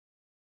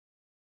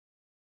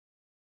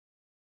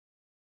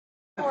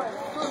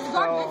So, I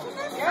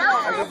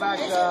go back,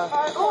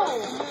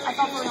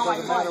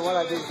 doesn't matter what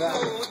I do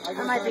that.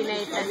 That might be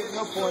Nathan. I get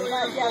no points.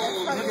 You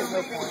get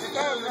no points.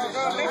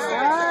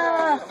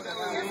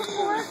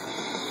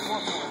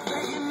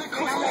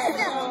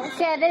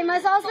 Okay, they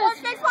must also.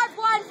 My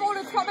blindfold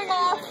is coming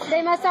off.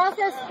 They must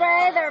also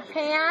spray their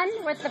pan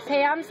with the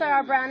pan so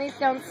our brownies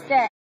don't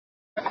stick.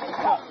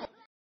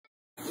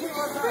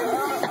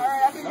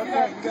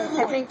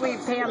 I think we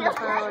panned the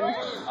phone.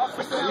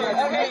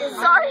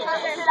 Sorry, I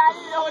didn't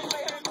know which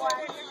way it was.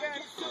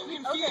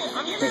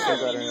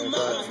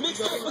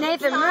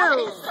 Nathan,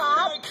 move.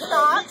 Stop.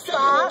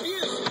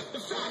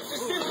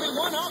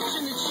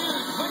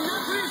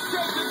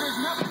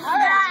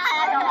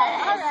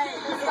 Alright.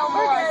 No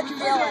more.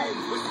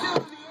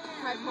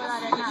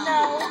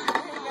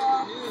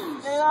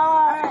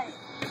 Alright.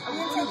 I'm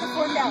gonna take the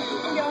fork out. You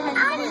can go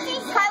ahead and do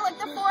it. Can I lick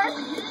the fork?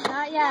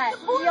 Not yet.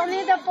 You'll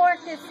need the fork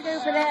to scoop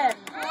it in.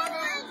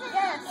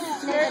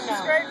 Yes.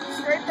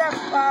 Scrape that,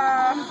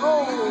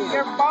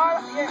 your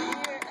bottom,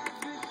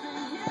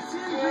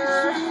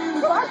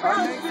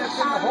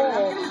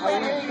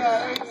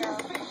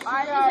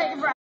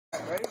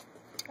 Ready?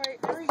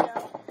 Here we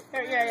go.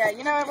 Yeah.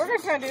 You know what? We're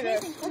just gonna do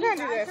this.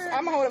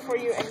 I'm gonna hold it for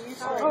you, and you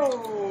scrape.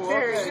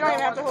 Here, you don't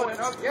even have to hold it.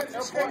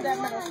 Just scrape that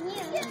middle.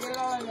 Get it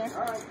all in there.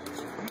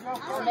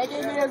 Alright. Make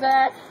it do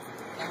that.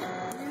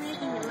 You're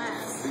making a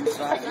mess. You're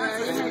making a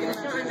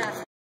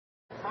mess.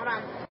 Hold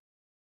on.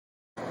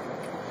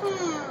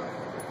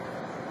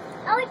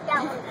 I like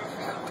that one.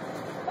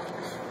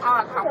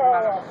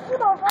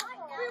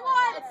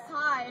 It's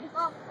tied.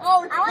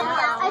 Oh,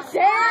 it's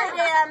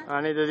tied.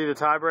 I need to do the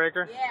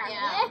tiebreaker?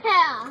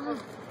 Yeah.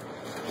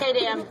 Okay,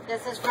 Dan,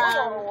 this is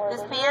from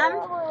this pan.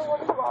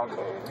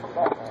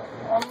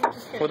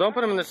 Well, don't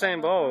put them in the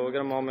same bowl. We'll get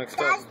them all mixed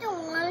That's up. the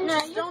one.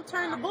 No, you don't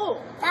turn the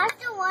bowl. That's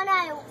the one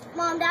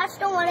Mom, that's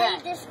the one I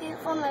just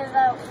scooped from the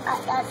vote.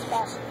 That's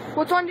best.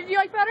 Which one did you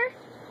like better?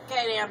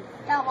 Okay, Dan.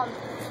 That one.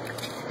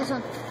 This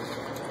one.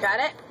 Got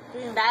it?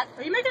 That.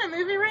 Are you making a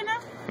movie right now?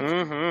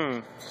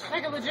 Mm-hmm.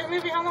 Like a legit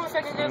movie? How long is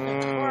that gonna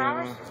go? 4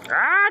 hours?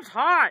 Ah, it's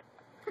hot!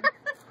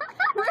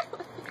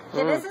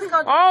 Okay, this is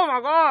called. Oh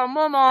my god,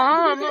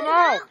 Mama! Who's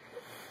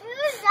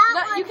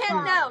that one? You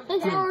can't know.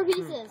 There's 4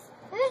 pieces.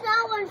 Who's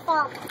that one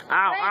from?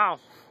 Ow.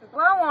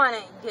 Blow on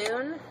it,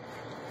 goon.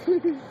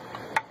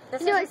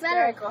 This is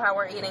hysterical how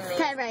we're eating these.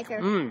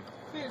 Tiebreaker.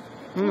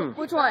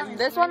 Which one?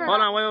 This one or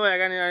Hold on, wait. I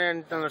got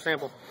another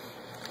sample.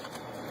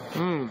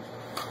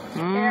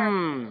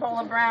 Bowl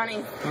of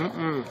brownies.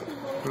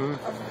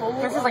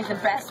 This is like the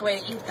best way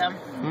to eat them.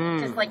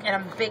 Just like in a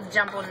big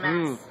jumbled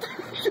mess.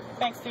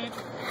 Thanks, dude.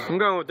 I'm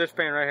going with this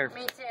pan right here.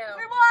 Me too.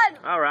 We won!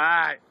 All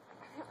right.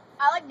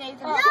 I like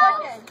Nathan's. No.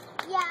 Good game.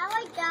 Yeah, I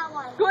like that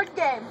one. Good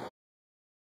game.